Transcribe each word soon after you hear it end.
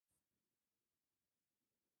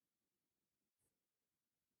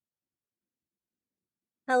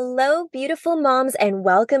Hello, beautiful moms, and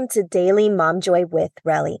welcome to Daily Mom Joy with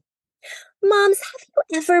Relly. Moms, have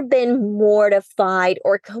you ever been mortified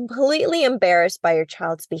or completely embarrassed by your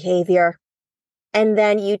child's behavior? And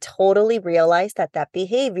then you totally realize that that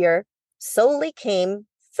behavior solely came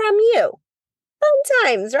from you. Fun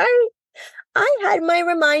times, right? I had my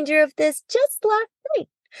reminder of this just last night.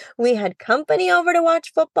 We had company over to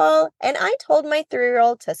watch football, and I told my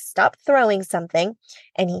 3-year-old to stop throwing something,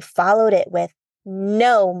 and he followed it with,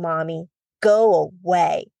 "No, mommy, go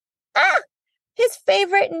away." Ah! His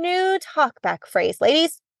favorite new talkback phrase,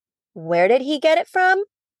 ladies. Where did he get it from?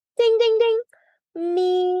 Ding, ding, ding.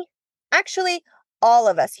 Me. Actually, all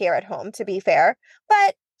of us here at home, to be fair,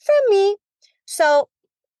 but from me. So,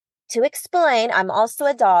 to explain, I'm also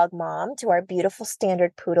a dog mom to our beautiful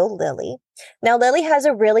standard poodle, Lily. Now, Lily has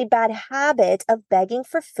a really bad habit of begging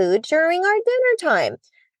for food during our dinner time.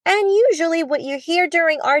 And usually, what you hear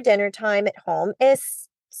during our dinner time at home is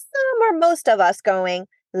some or most of us going,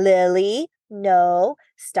 "Lily, no,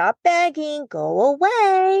 stop begging, go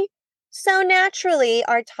away." So naturally,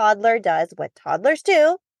 our toddler does what toddlers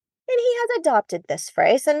do, and he has adopted this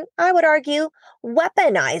phrase, and I would argue,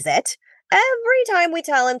 weaponize it every time we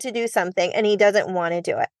tell him to do something and he doesn't want to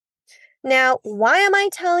do it. Now, why am I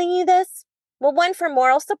telling you this? Well, one, for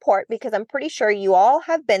moral support, because I'm pretty sure you all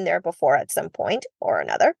have been there before at some point or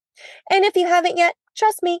another. And if you haven't yet,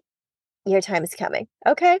 trust me, your time is coming.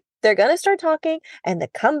 Okay? They're going to start talking and the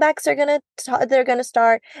comebacks are they're going to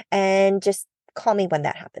start, and just call me when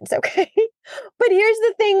that happens, okay? But here's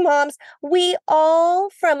the thing, moms, we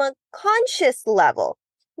all from a conscious level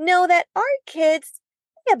know that our kids,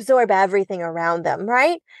 they absorb everything around them,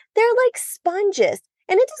 right? They're like sponges.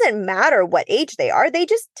 And it doesn't matter what age they are, they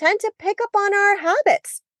just tend to pick up on our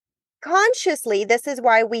habits. Consciously, this is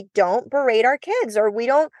why we don't berate our kids or we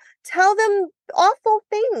don't tell them awful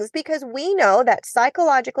things, because we know that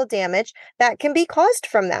psychological damage that can be caused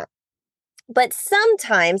from that. But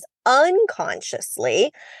sometimes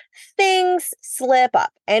unconsciously, things slip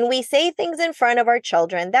up and we say things in front of our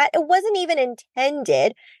children that it wasn't even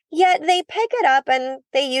intended, yet they pick it up and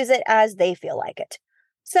they use it as they feel like it.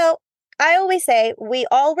 So I always say we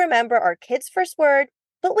all remember our kids' first word,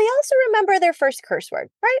 but we also remember their first curse word,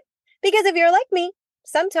 right? Because if you're like me,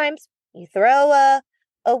 sometimes you throw a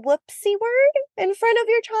whoopsie word in front of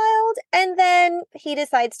your child, and then he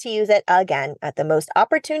decides to use it again at the most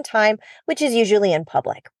opportune time, which is usually in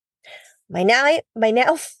public. My now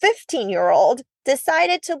 15-year-old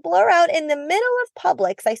decided to blur out in the middle of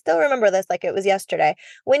Publix. I still remember this like it was yesterday,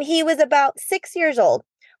 when he was about 6 years old.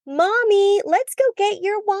 "Mommy, let's go get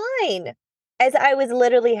your wine." As I was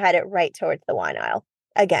literally headed right towards the wine aisle.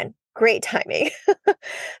 Again, great timing.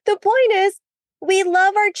 The point is, we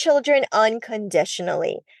love our children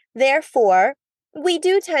unconditionally. Therefore, we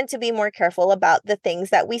do tend to be more careful about the things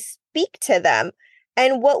that we speak to them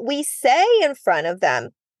and what we say in front of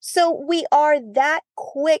them. So we are that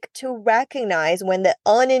quick to recognize when the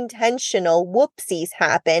unintentional whoopsies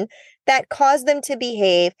happen that cause them to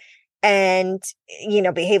behave and,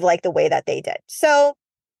 behave like the way that they did. So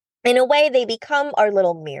in a way, they become our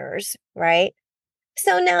little mirrors, right?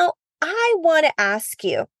 So now I want to ask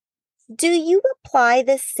you, do you apply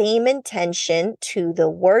the same intention to the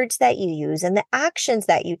words that you use and the actions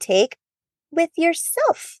that you take with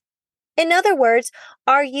yourself? In other words,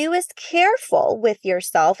 are you as careful with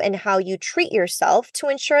yourself and how you treat yourself to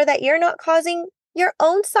ensure that you're not causing your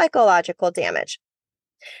own psychological damage?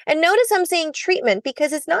 And notice I'm saying treatment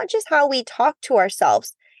because it's not just how we talk to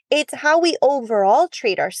ourselves, it's how we overall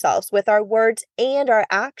treat ourselves with our words and our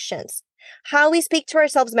actions. How we speak to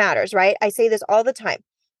ourselves matters, right? I say this all the time.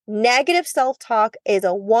 Negative self-talk is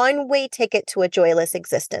a one-way ticket to a joyless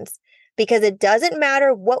existence because it doesn't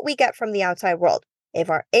matter what we get from the outside world. If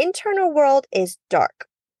our internal world is dark,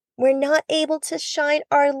 we're not able to shine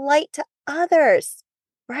our light to others,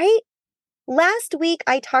 right? Last week,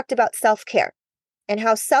 I talked about self-care and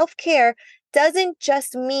how self-care doesn't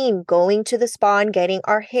just mean going to the spa and getting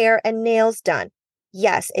our hair and nails done.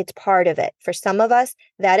 Yes, it's part of it. For some of us,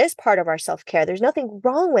 that is part of our self-care. There's nothing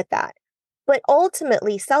wrong with that. But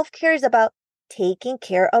ultimately, self-care is about taking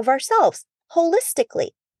care of ourselves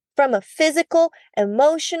holistically from a physical,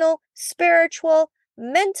 emotional, spiritual,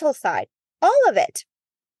 mental side, all of it.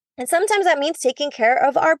 And sometimes that means taking care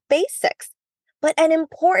of our basics. But an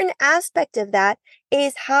important aspect of that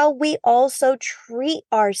is how we also treat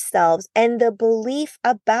ourselves and the belief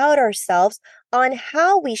about ourselves on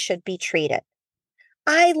how we should be treated.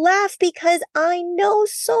 I laugh because I know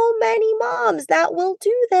so many moms that will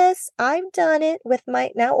do this. I've done it with my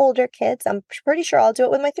now older kids. I'm pretty sure I'll do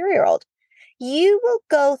it with my 3-year-old. You will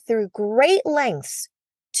go through great lengths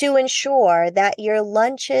to ensure that your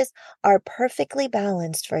lunches are perfectly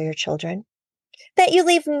balanced for your children, that you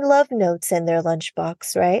leave love notes in their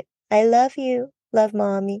lunchbox, right? I love you. Love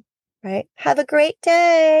mommy, right? Have a great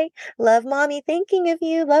day. Love mommy. Thinking of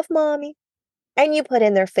you. Love mommy. And you put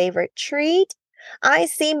in their favorite treat. I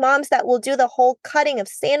see moms that will do the whole cutting of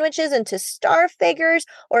sandwiches into star figures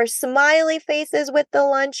or smiley faces with the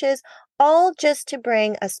lunches, all just to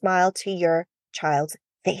bring a smile to your child's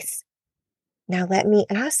face. Now, let me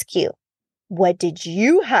ask you, what did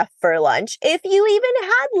you have for lunch? If you even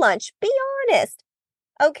had lunch, be honest.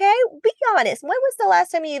 Okay? Be honest. When was the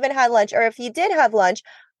last time you even had lunch? Or if you did have lunch,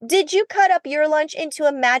 did you cut up your lunch into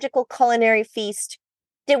a magical culinary feast?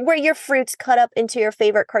 Were your fruits cut up into your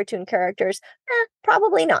favorite cartoon characters?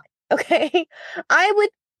 Probably not. Okay? I would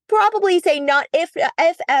probably say not if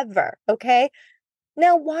ever. Okay?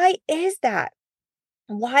 Now, why is that?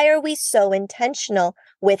 Why are we so intentional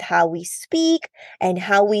with how we speak and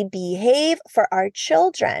how we behave for our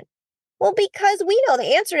children? Well, because we know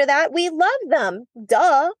the answer to that. We love them.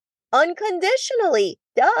 Duh. Unconditionally.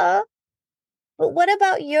 Duh. But what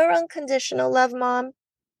about your unconditional love, Mom?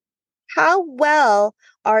 How well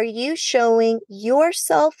are you showing your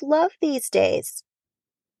self-love these days?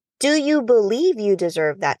 Do you believe you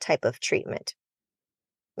deserve that type of treatment?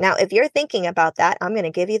 Now, if you're thinking about that, I'm going to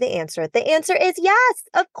give you the answer. The answer is yes,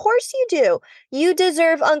 of course you do. You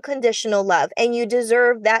deserve unconditional love and you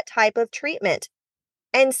deserve that type of treatment.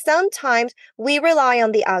 And sometimes we rely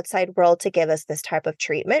on the outside world to give us this type of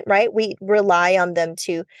treatment, right? We rely on them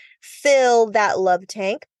to fill that love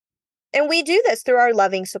tank. And we do this through our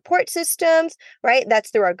loving support systems, right? That's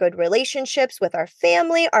through our good relationships with our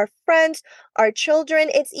family, our friends, our children.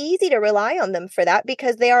 It's easy to rely on them for that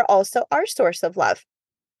because they are also our source of love.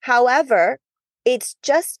 However, it's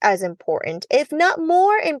just as important, if not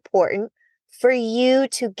more important, for you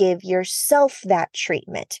to give yourself that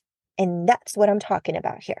treatment. And that's what I'm talking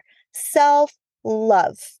about here.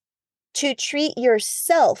 Self-love. To treat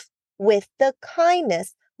yourself with the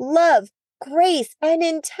kindness, love, grace, and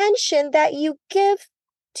intention that you give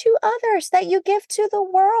to others, that you give to the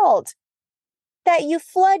world. That you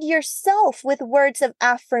flood yourself with words of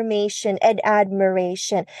affirmation and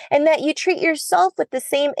admiration, and that you treat yourself with the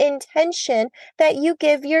same intention that you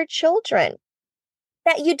give your children.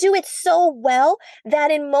 That you do it so well that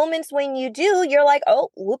in moments when you do, you're like, oh,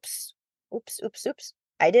 whoops, oops, oops, oops.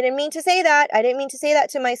 I didn't mean to say that. I didn't mean to say that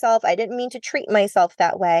to myself. I didn't mean to treat myself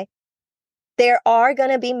that way. There are going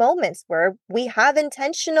to be moments where we have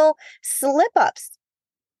intentional slip-ups.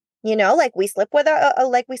 You know, like we slip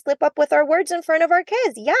up with our words in front of our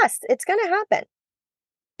kids. Yes, it's going to happen.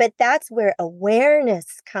 But that's where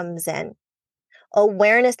awareness comes in.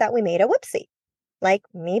 Awareness that we made a whoopsie. Like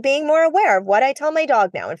me being more aware of what I tell my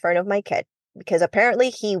dog now in front of my kid, because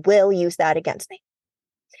apparently he will use that against me.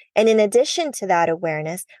 And in addition to that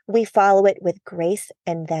awareness, we follow it with grace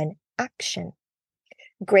and then action.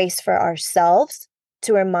 Grace for ourselves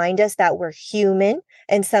to remind us that we're human.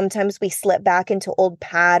 And sometimes we slip back into old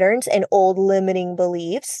patterns and old limiting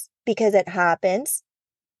beliefs because it happens.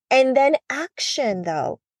 And then action,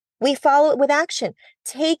 though. We follow it with action,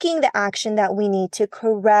 taking the action that we need to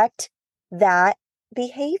correct that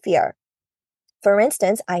behavior. For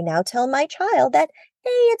instance, I now tell my child that, hey,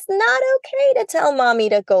 it's not okay to tell mommy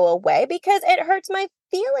to go away because it hurts my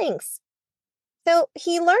feelings. So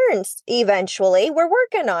he learns eventually. We're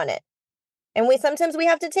working on it. And sometimes we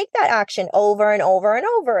have to take that action over and over and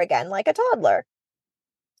over again, like a toddler.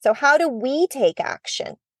 So how do we take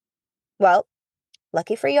action? Well,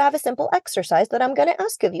 lucky for you, I have a simple exercise that I'm going to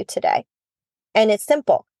ask of you today. And it's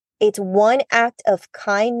simple. It's one act of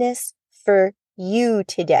kindness for you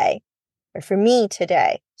today, or for me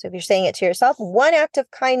today. So if you're saying it to yourself, one act of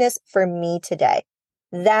kindness for me today.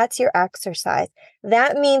 That's your exercise.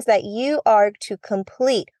 That means that you are to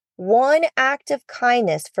complete one act of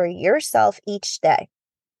kindness for yourself each day.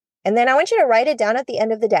 And then I want you to write it down at the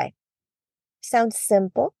end of the day. Sounds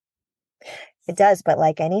simple. It does, but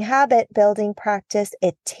like any habit building practice,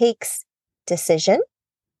 it takes decision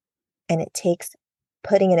and it takes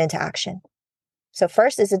putting it into action. So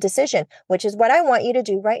first is a decision, which is what I want you to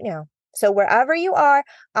do right now. So wherever you are,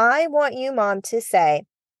 I want you, Mom, to say,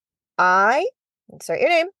 I, insert your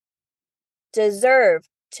name, deserve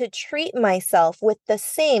to treat myself with the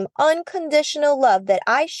same unconditional love that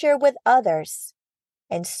I share with others.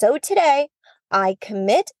 And so today, I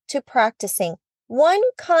commit to practicing one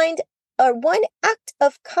act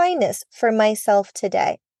of kindness for myself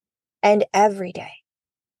today and every day.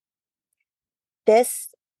 This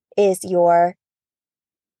is your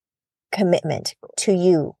commitment to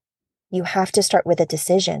you. You have to start with a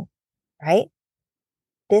decision, right?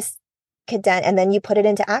 This could then, and then you put it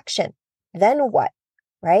into action. Then what,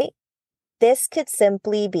 right? This could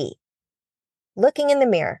simply be looking in the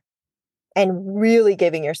mirror and really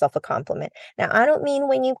giving yourself a compliment. Now, I don't mean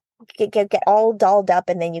when you get all dolled up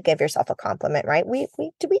and then you give yourself a compliment, right? We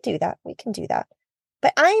do that. We can do that.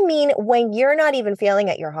 But I mean when you're not even feeling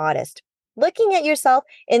at your hottest. Looking at yourself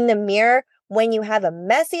in the mirror when you have a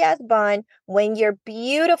messy ass bun, when your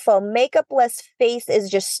beautiful makeup-less face is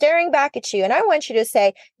just staring back at you. And I want you to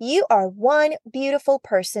say, you are one beautiful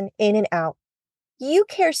person in and out. You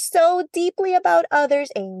care so deeply about others,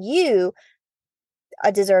 and you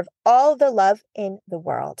deserve all the love in the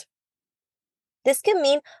world. This can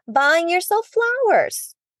mean buying yourself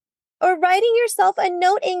flowers, or writing yourself a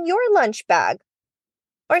note in your lunch bag,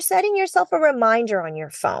 or setting yourself a reminder on your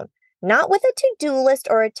phone. Not with a to-do list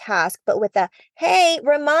or a task, but with a, hey,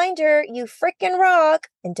 reminder, you freaking rock,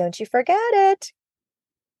 and don't you forget it.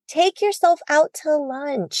 Take yourself out to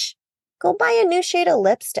lunch. Go buy a new shade of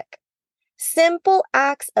lipstick. Simple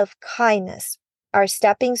acts of kindness are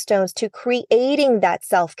stepping stones to creating that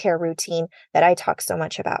self-care routine that I talk so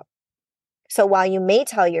much about. So while you may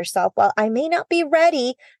tell yourself, well, I may not be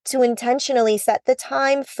ready to intentionally set the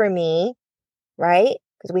time for me, right?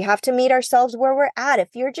 Because we have to meet ourselves where we're at. If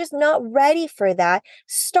you're just not ready for that,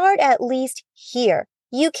 start at least here.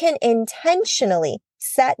 You can intentionally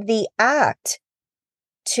set the act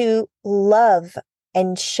to love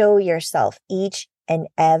and show yourself each and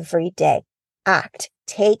every day. Act,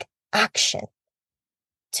 take action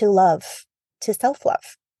to love, to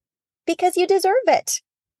self-love, because you deserve it.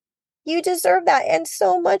 You deserve that and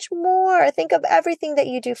so much more. Think of everything that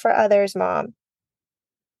you do for others, Mom.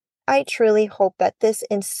 I truly hope that this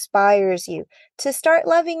inspires you to start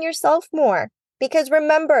loving yourself more. Because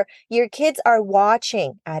remember, your kids are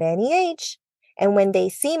watching at any age. And when they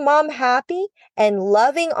see Mom happy and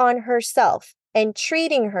loving on herself and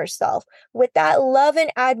treating herself with that love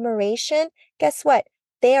and admiration, guess what?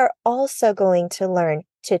 They are also going to learn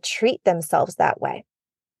to treat themselves that way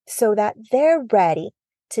so that they're ready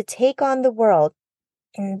to take on the world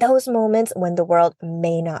in those moments when the world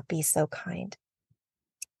may not be so kind.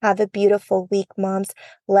 Have a beautiful week, moms.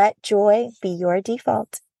 Let joy be your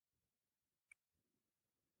default.